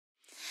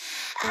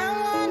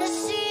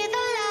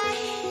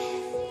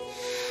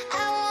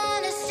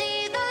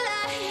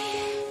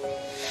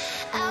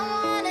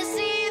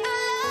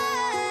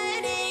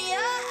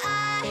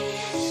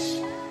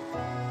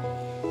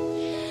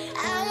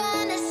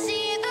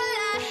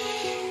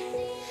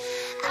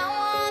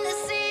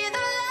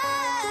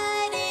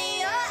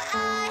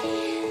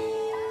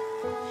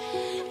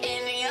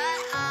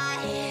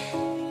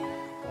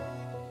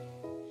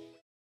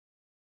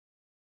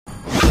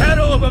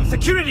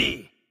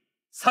Security!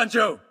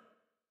 Sanjo!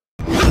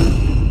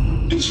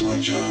 It's my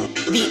job.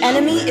 The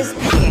enemy is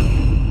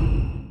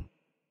picking.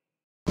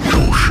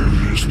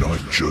 Gusion is not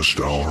just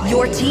our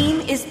Your home.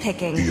 team is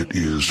picking. It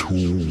is who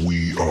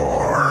we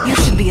are. You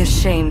should be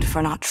ashamed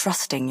for not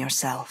trusting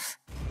yourself.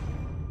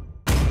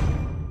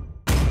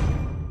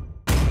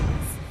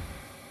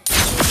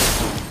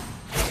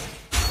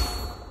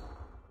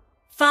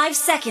 Five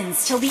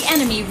seconds till the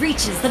enemy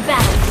reaches the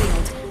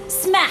battlefield.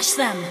 Smash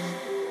them!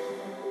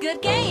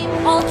 Good game!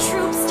 All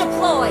troops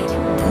deployed!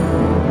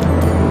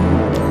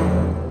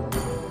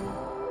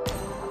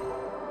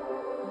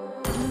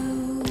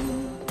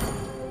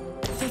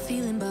 The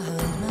feeling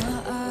behind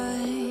my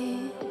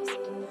eyes.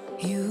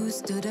 You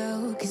stood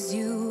out 'cause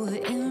you were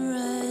in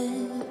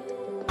red.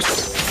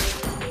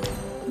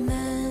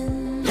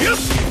 Man, Yep!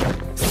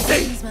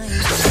 Stay! my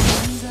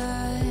emotions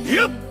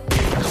Yep!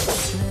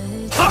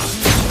 Ha!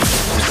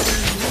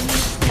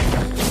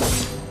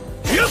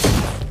 Yep!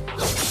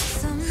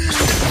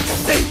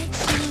 Stay!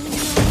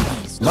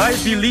 My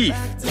belief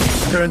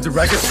turns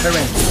rugged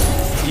terrain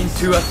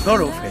into a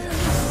thoroughfare.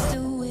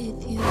 still with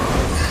you.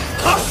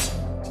 Ha!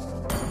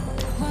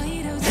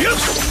 White out Yep!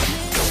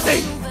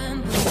 Stay!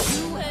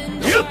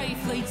 Yep!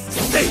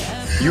 Stay!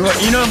 Your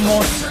inner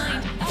monster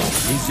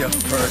is your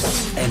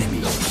first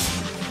enemy.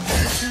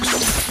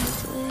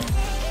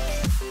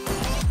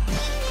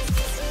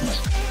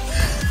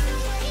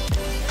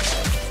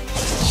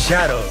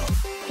 Shadow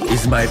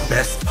is my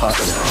best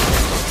partner.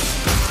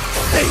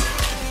 Stay!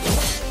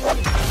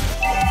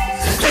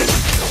 Stay!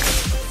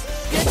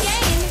 Good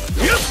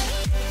game! Yep!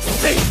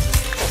 Stay!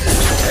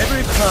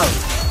 Every cloud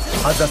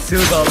has a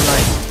silver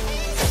lining.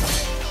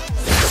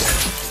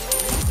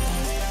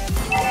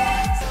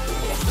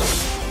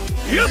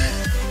 Yep!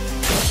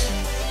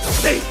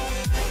 Stay!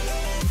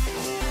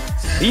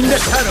 In the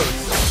shadows,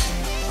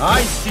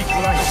 I seek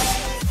light.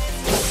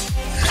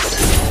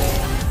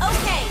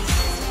 Okay!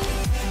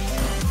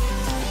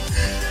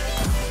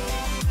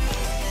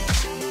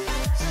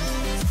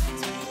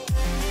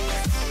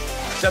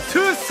 The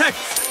two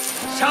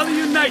sects shall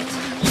unite.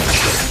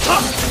 Ha!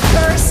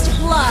 First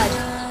blood!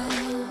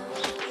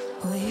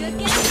 Good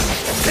game!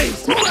 Stay!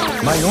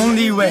 My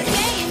only way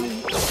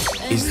Game!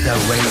 is the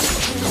way of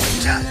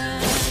ninja.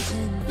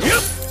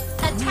 Yep!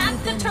 Attack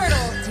the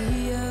turtle!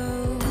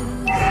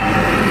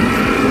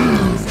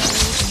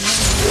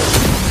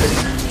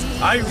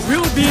 I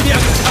will be the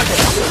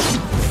target.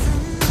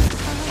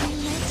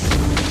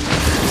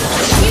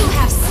 You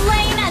have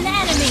slain an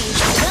enemy!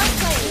 Well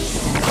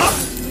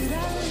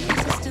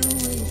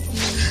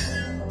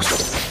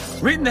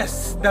played! Witness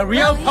the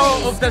real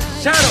power of the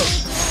shadow.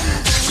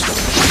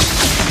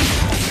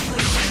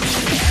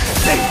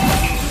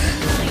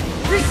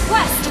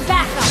 Request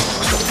backup!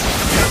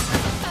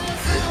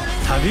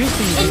 Have you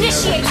seen any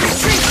Initiate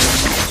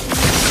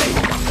retreat!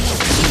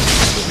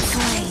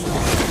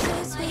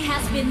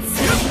 Has been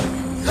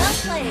slain. Well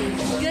played.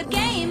 Good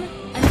game.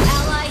 An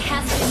ally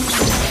has been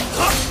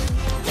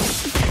slain.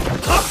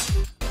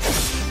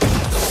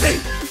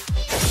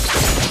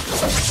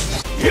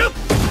 Yep!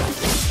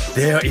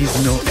 There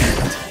is no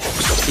end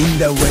in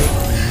the way of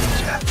a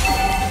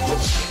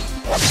ninja.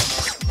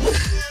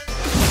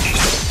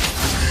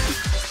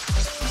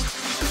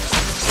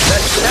 The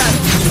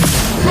shadow.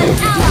 An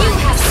ally. You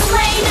have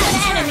slain an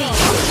enemy.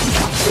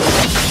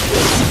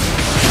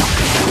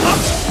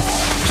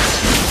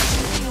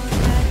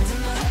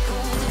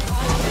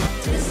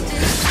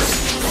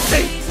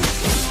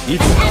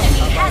 It's An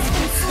enemy has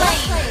been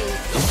slain.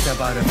 It's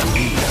about a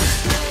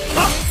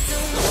belief.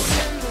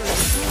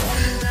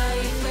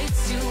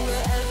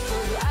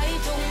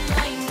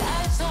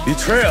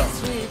 Betrayal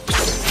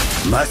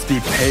must be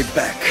paid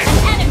back.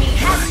 An enemy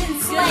has been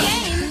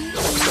slain.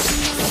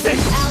 An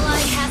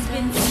ally has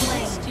been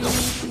slain.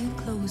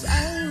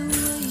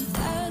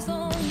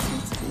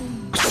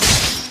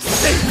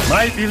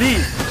 My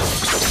belief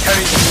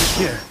carries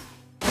me here.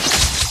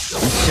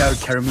 It shall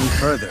carry me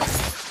further.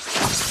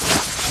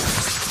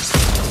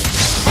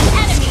 An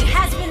enemy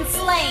has been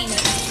slain.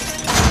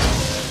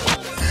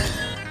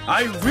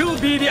 I will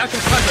be the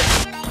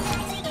Akasaka.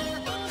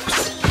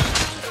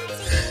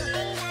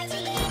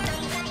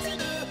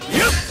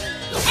 Yep!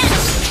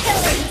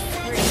 Killing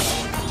spree.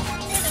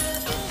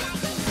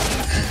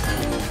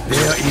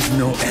 There is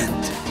no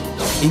end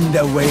in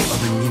the way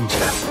of a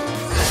ninja.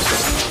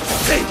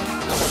 Stay!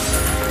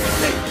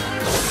 Stay!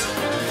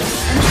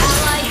 An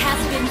ally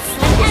has been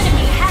slain. An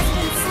enemy has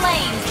been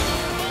slain.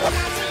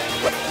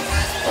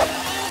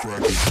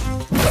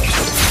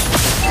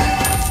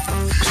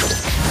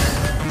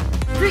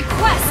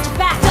 Request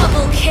back.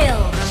 Double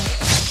kill.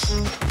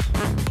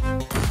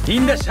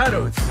 In the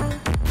shadows,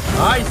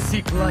 I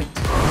seek light.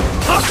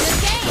 Good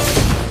game.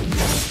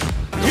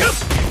 Yep!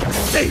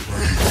 Stay!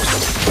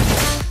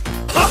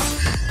 Ha!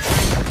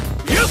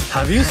 Yep!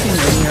 Have you seen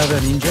any other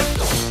ninja?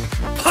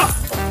 Ha!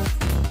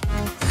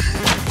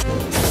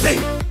 Stay!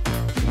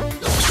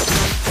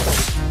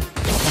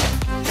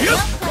 Yep!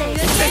 Well played.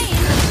 Good game.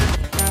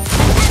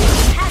 An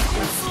enemy has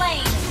been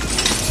slain.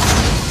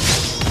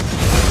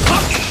 Ha!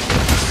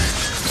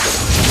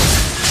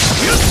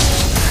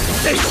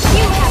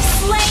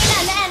 slain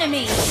an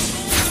enemy!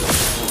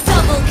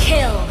 Double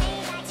kill!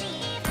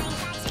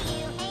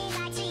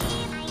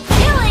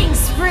 Killing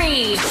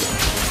spree!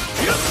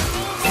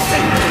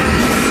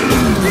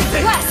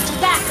 Request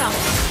backup!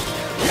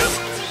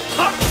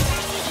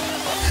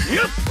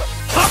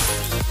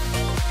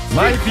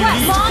 My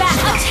belief Launch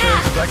attack!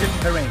 turns rugged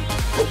terrain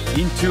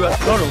into a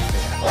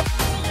thoroughfare.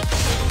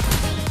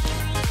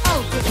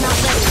 Oh, it's not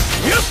ready.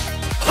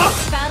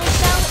 Battle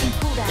cell and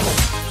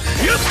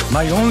cooldown.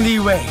 My only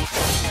way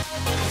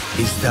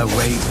is the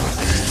way of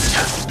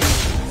ninja.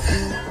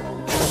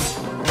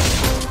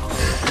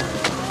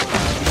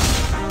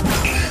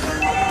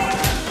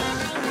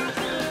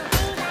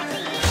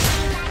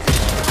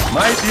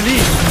 My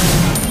belief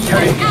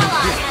carries An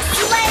ally has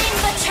slain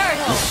the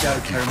turtle! shall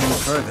carry me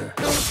further.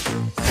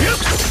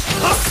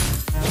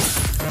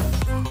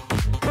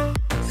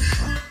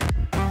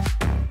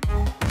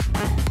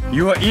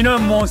 Your inner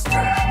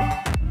monster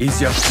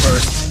is your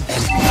first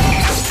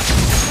enemy.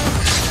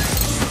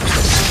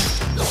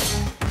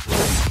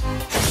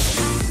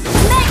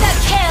 Mega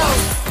kill!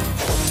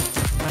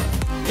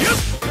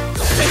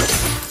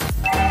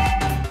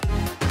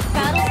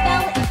 Battle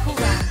spell and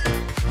cooldown.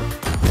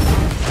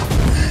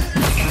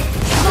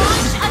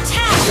 Launch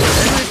attack!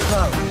 Every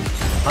cloud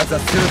has a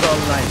silver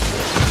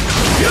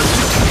lining.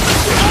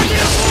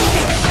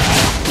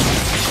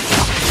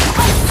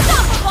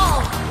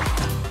 Unstoppable!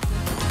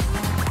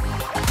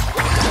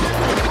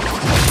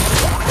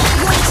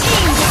 Your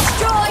team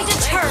destroyed a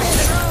turret!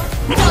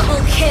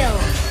 Double kill!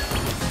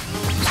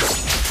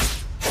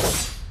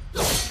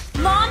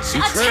 Launch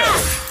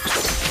attack!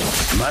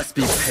 Must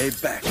be paid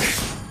back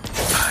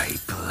by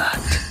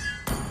blood.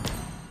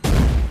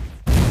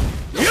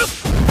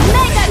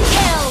 Mega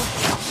kill!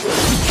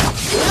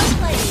 Well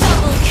played.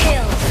 Double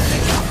kill!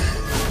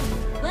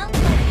 Well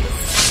played.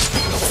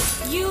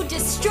 You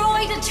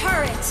destroyed a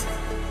turret!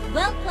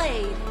 Well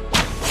played.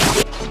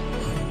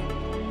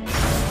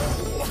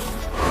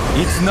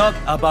 It's not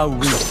about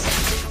winning.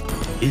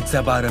 It's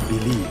about a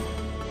belief.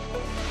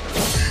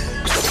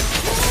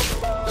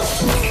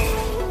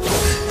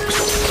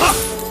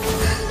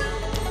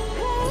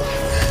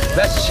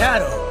 The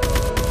shadow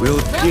will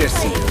Well pierce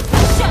played. you.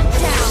 Shut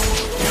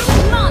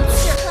down!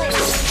 Monster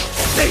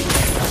play!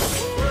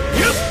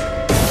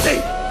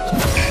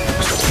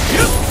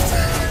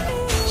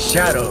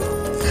 Shadow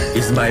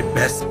is my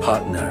best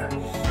partner.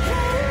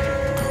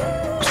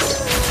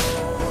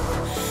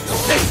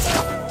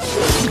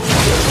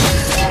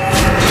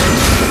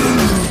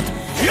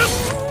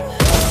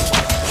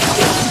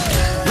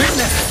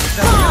 Witness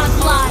the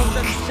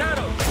Godlike!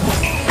 shadow.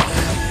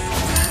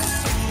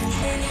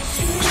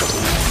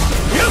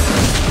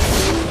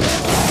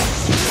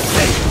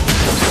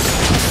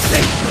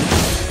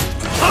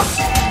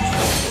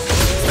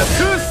 The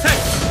two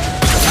sets.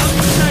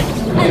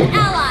 An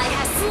ally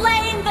has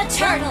slain the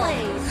turtle!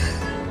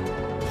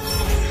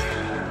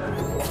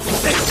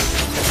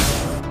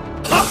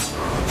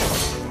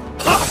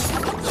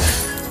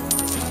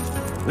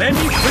 Let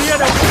me clear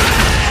the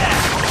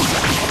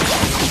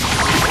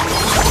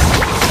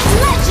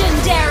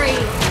Legendary!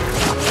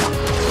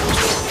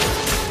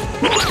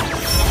 An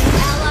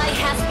ally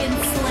has been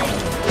slain.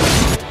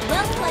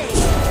 Well played.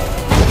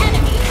 An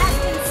enemy has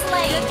been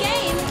slain. Good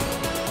game.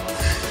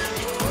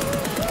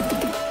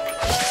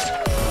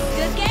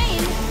 Good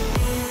game.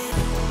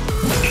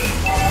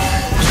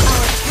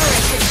 Our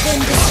turret has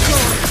been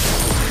destroyed.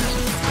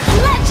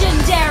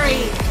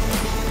 Legendary!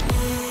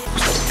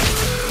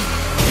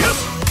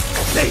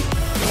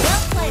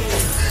 Well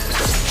played.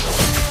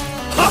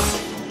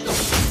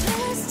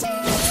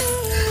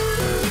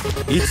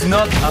 It's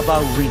not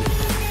about winning.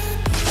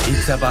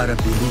 It's about a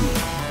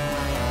belief.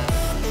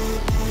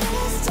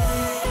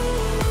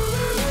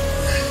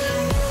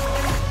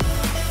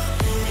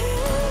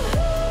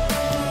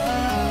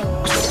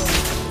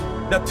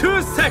 The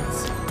two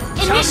sects.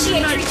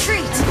 Initiate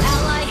retreat!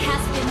 Ally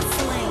has been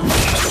slain.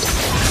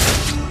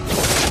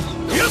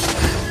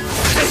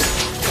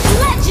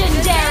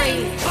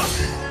 Legendary!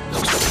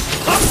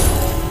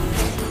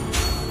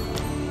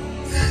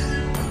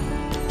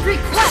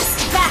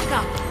 Request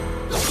backup!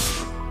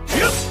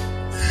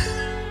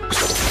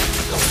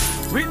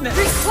 Witness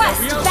Request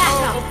the real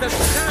backup. power of the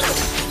shadow.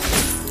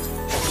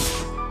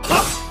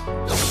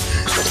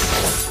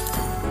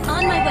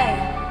 On my way.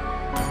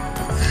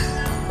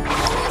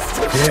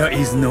 There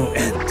is no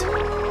end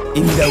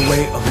in the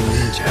way of a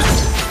ninja.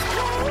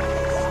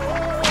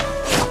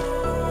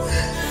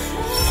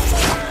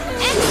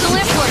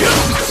 Excellent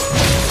work!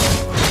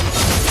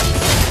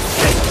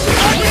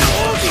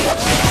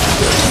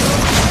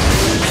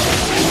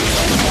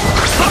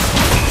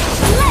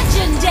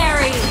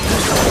 Legendary!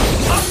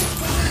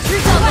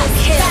 Double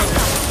kill!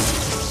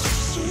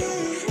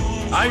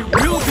 I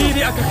will be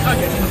the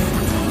Akakage.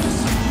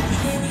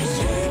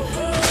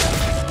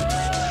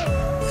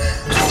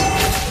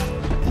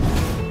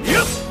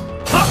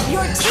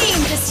 Your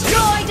team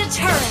destroyed a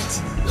turret!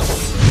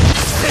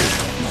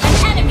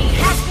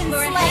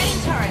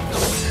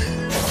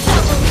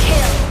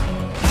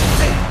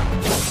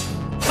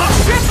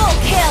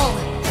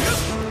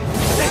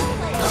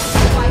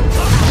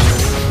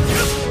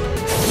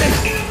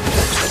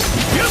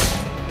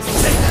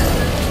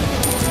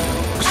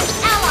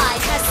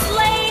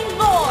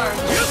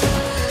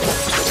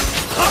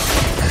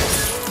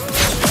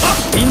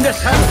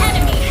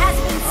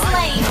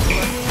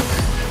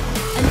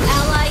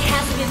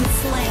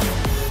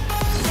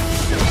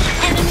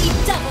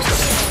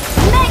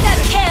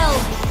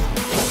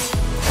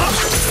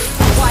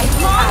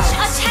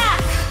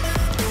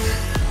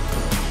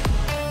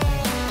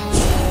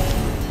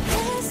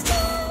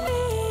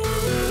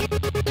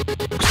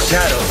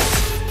 shadow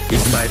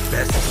is my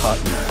best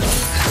partner.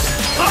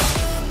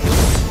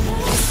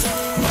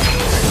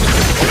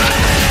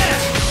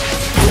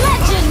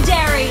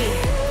 Legendary!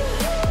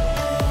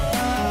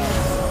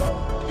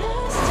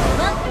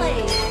 Well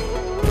played.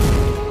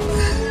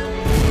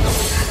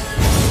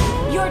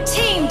 Your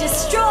team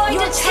destroyed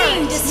a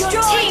turret.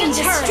 Your team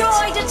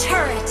destroyed a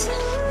turret.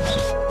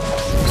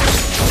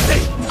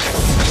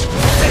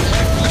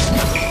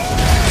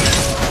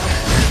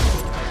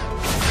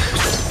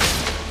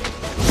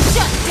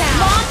 Shut down.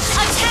 Launch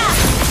attack.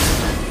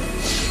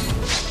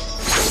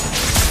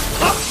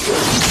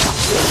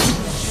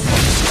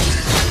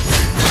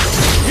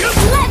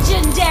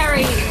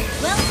 Legendary.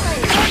 Well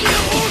played.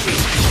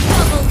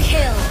 Double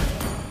kill.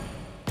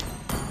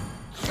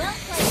 Well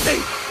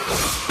played.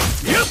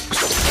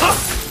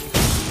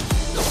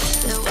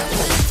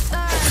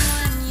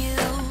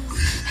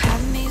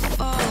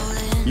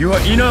 Your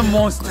inner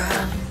monster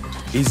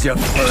is your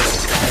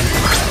first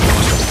enemy.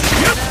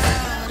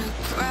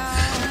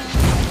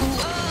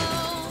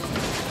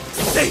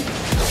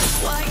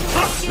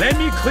 Let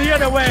me clear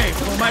the way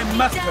for my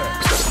master.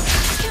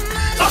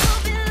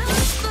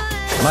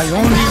 My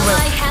only Ally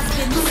weapon. has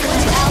been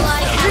slain.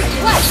 Ally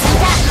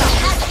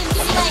has been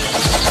slain.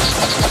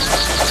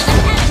 An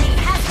enemy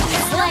has been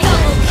slain.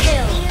 Double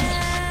kill.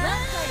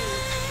 Well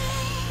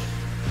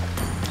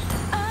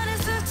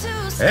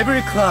played.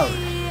 Every cloud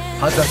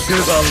has a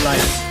silver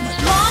light.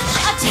 Launch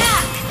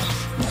attack.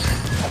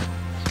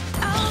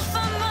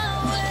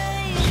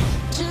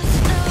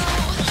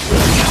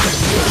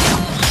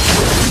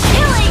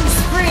 Killing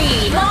spree.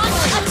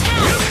 Launch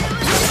attack.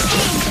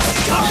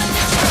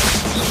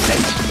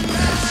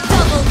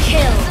 Double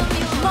kill.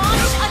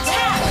 Launch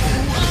attack.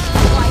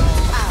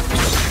 Wiped out.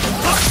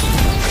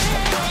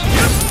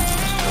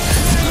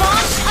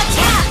 Launch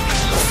attack.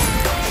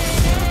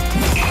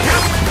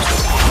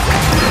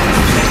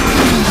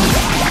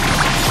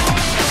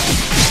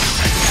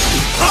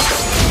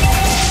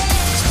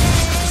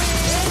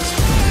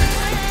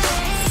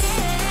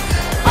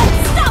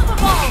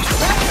 Unstoppable.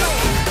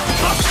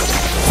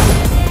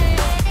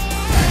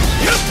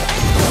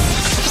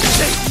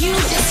 You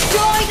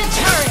destroyed a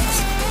turret.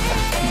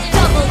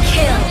 Double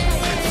kill.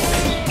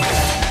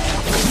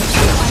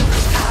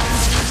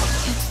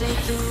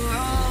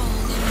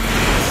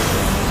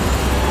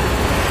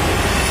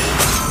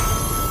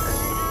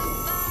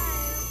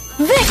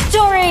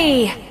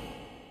 Victory!